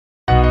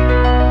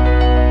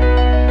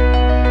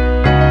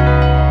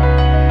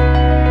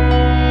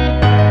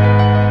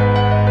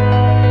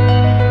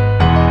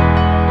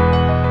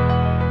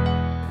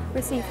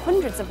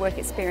work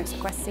experience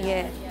requests a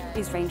year.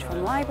 These range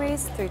from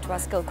libraries through to our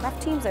skilled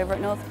craft teams over at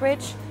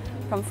Northbridge,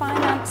 from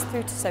finance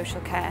through to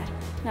social care.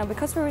 Now,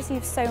 because we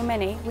receive so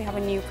many, we have a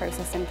new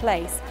process in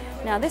place.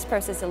 Now, this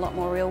process is a lot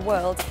more real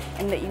world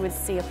in that you would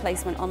see a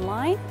placement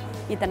online,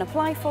 you'd then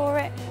apply for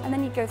it, and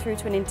then you'd go through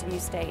to an interview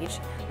stage.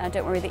 Now,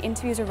 don't worry, the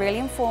interviews are really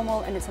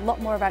informal and it's a lot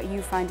more about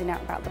you finding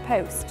out about the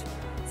post.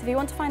 So if you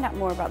want to find out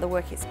more about the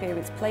work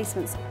experience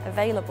placements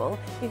available,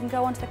 you can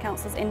go onto the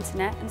Council's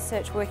internet and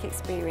search work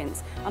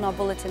experience, and our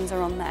bulletins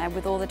are on there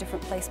with all the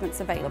different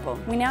placements available.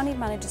 We now need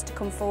managers to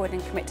come forward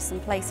and commit to some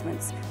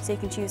placements, so you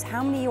can choose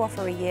how many you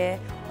offer a year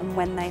and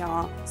when they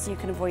are, so you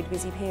can avoid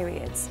busy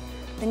periods.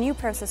 The new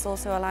process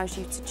also allows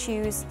you to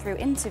choose through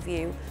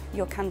interview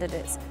your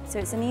candidates, so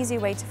it's an easy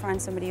way to find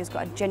somebody who's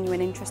got a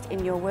genuine interest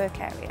in your work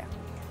area.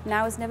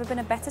 Now has never been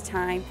a better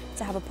time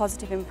to have a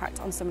positive impact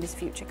on somebody's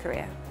future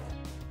career.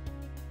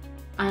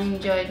 I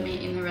enjoyed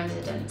meeting the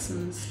residents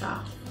and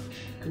staff.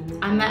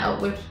 I met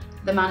up with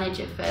the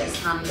manager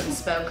firsthand and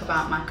spoke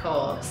about my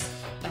course,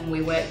 and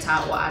we worked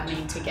out what I'd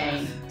need to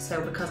gain. So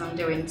because I'm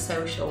doing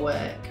social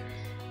work,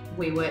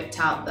 we worked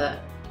out that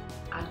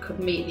I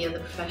could meet the other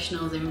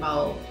professionals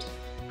involved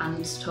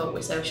and talk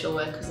with social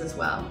workers as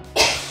well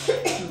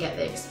and get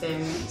the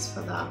experience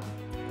for that.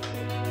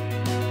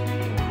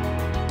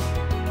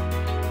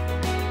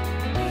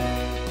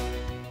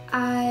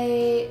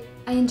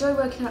 I enjoy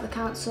working at the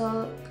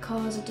council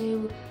because I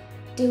do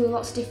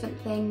lots of different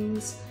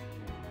things.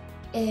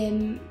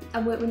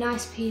 I work with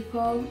nice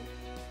people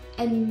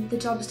and the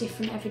job's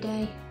different every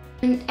day.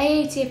 I'm an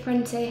AAT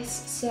apprentice,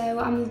 so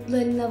I'm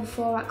learning level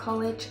 4 at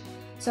college,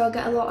 so I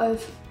get a lot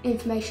of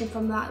information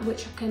from that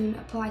which I can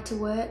apply to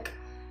work,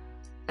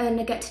 and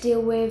I get to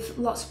deal with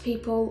lots of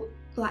people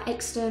like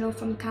external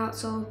from the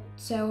council,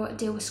 so I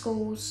deal with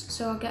schools,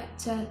 so I get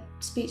to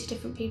speak to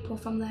different people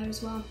from there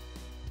as well.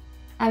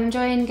 I'm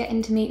enjoying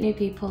getting to meet new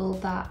people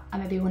that I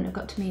maybe wouldn't have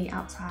got to meet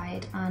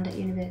outside and at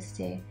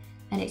university,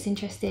 and it's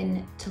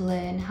interesting to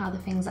learn how the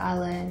things that I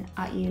learn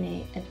at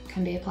uni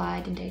can be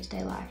applied in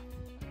day-to-day life.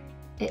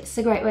 It's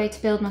a great way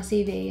to build my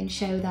CV and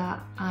show that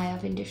I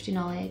have industry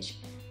knowledge,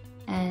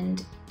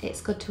 and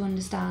it's good to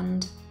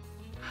understand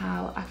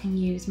how I can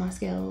use my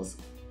skills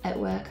at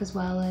work as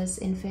well as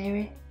in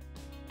theory.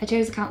 I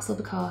chose the council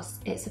because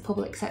it's a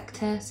public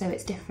sector, so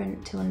it's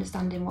different to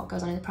understanding what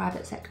goes on in the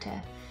private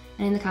sector.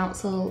 And in the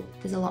council,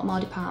 there's a lot more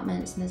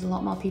departments and there's a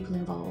lot more people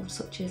involved,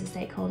 such as the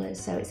stakeholders,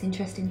 so it's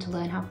interesting to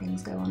learn how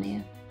things go on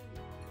here.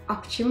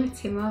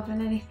 Opportunity more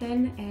than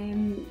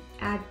anything.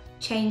 I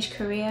changed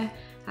career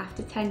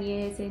after 10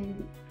 years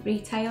in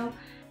retail,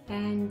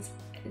 and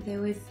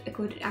there was a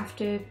good,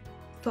 after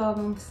 4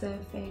 months of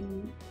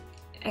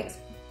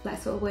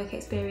sort of work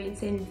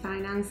experience in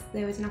finance,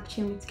 there was an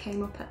opportunity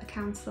came up at the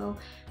council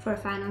for a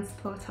finance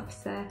support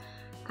officer,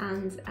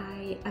 and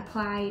I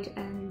applied,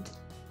 and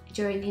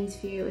during the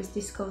interview it was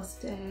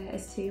discussed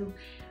as to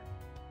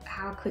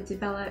how I could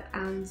develop,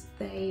 and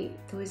there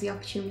was the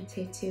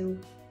opportunity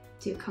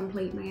to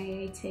complete my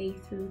AAT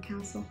through the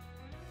council.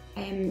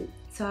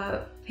 So I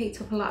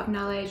picked up a lot of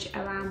knowledge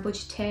around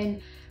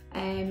budgeting,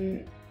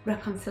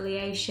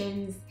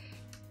 reconciliations,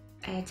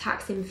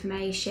 tax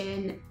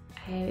information.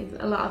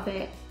 A lot of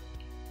it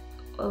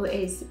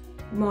is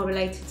more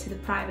related to the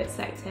private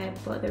sector,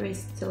 but there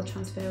is still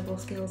transferable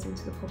skills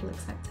into the public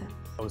sector.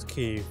 It was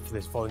key for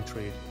this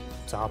voluntary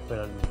to happen,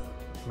 and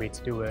for me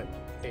to do it,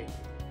 it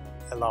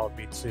allowed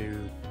me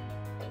to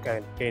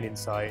gain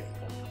insight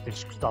and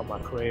start my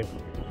career.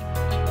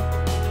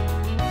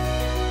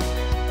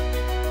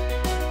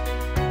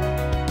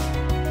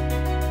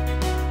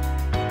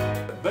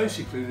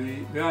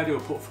 Basically, the idea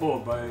was put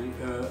forward by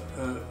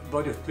a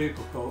body of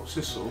people called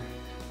CISL,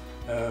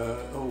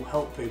 who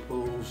help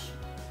people who's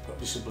got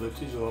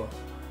disabilities or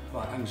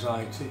like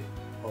anxiety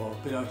or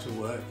been out of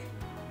work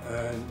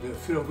and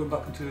fear of going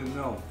back into the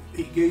norm.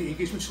 It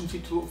gives me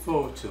something to look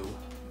forward to,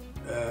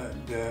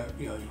 and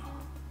you know,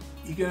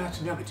 you get out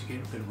of the habit to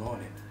get up in the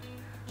morning.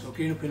 So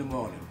getting up in the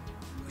morning,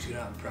 because you're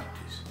out in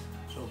practice,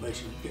 so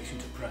basically it gets you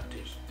into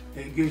practice.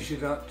 It gives you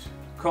that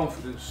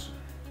confidence.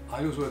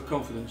 I use the word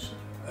confidence.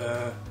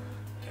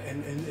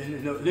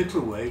 In a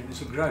little way,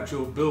 it's a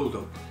gradual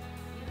build-up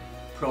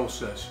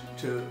process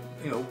to,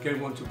 you know, get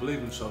everyone to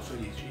believe themselves so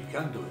you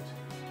can do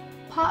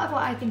it. Part of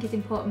what I think is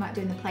important about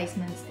doing the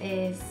placements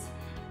is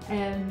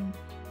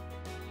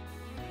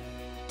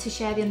to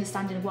share the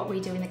understanding of what we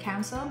do in the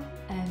council,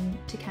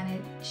 to kind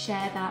of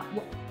share that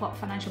what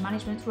financial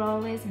management's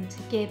role is, and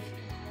to give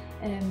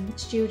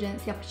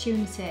students the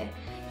opportunity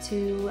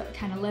to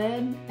kind of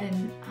learn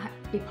and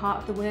be part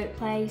of the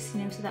workplace,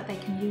 you know, so that they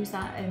can use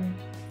that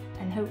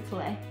and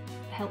hopefully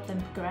help them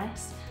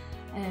progress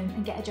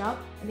and get a job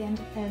at the end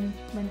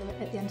when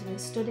they're at the end of their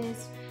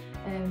studies.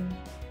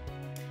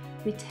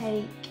 We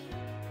take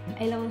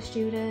A-level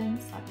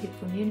students, like people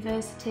from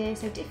university,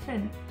 so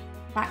different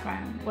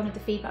background. One of the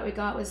feedback we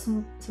got was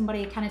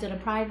somebody had kind of done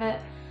a private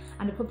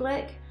and a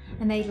public,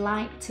 and they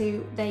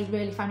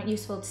really found it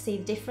useful to see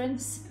the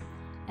difference.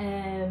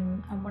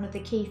 And one of the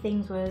key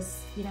things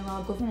was, you know,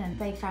 our governance.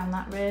 They found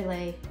that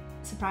really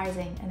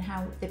surprising, and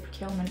how the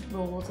procurement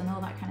rules and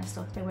all that kind of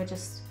stuff, they were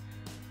just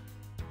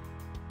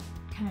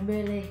kind of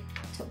really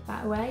took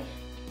that away.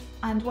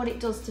 And what it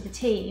does to the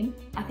team,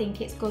 I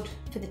think it's good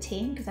for the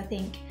team, because I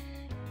think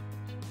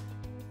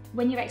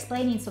when you're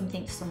explaining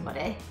something to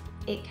somebody,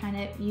 it kind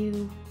of,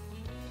 you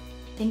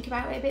think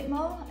about it a bit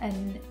more,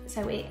 and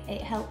so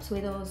it helps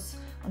with us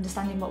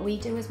understanding what we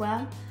do as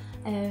well.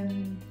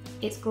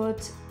 It's good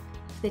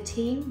for the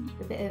team,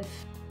 a bit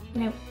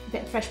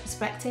of fresh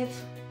perspective.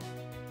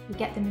 We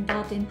get them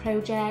involved in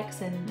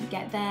projects and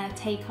get their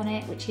take on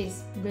it, which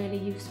is really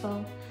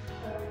useful.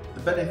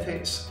 The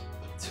benefits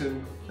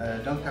to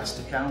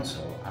Doncaster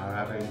Council are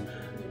having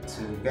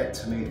to get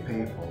to meet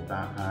people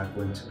that are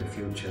going to be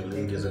future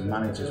leaders and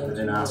managers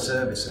within our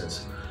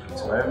services.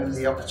 So having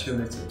the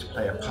opportunity to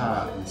play a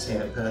part in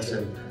seeing a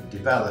person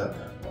develop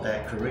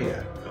their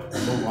career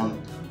and move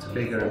on to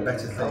bigger and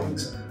better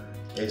things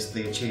is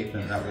the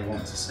achievement that we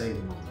want to see.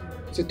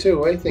 It's a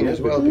two-way thing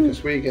as well,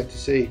 because we get to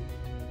see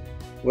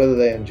whether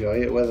they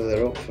enjoy it, whether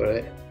they're up for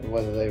it, and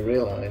whether they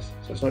realise.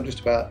 So it's not just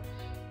about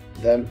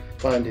them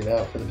finding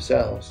out for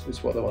themselves,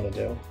 it's what they want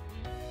to do.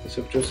 It's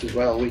up to us as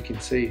well, we can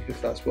see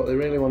if that's what they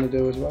really want to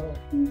do as well.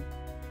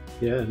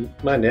 Yeah,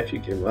 my nephew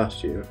came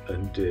last year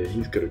and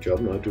he's got a job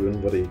now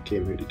doing what he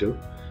came here to do.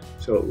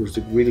 So it was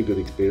a really good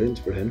experience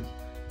for him.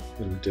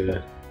 And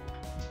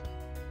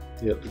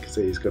yeah, like I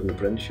say, he's got an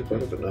apprenticeship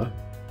out of it now.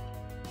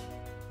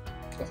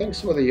 I think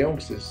some of the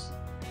youngsters,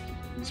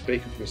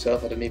 speaking for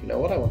myself, I didn't even know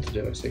what I wanted to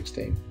do at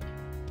 16.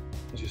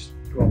 It's just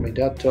what my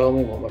dad told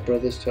me, what my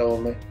brothers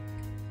told me.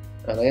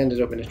 And I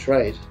ended up in a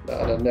trade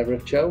that I'd never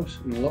have chose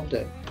and loved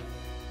it,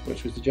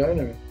 which was the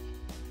joinery.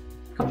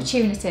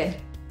 Opportunity.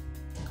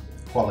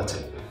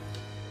 Quality.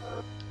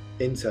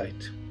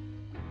 Insight.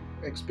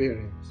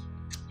 Experience.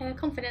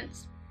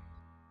 Confidence.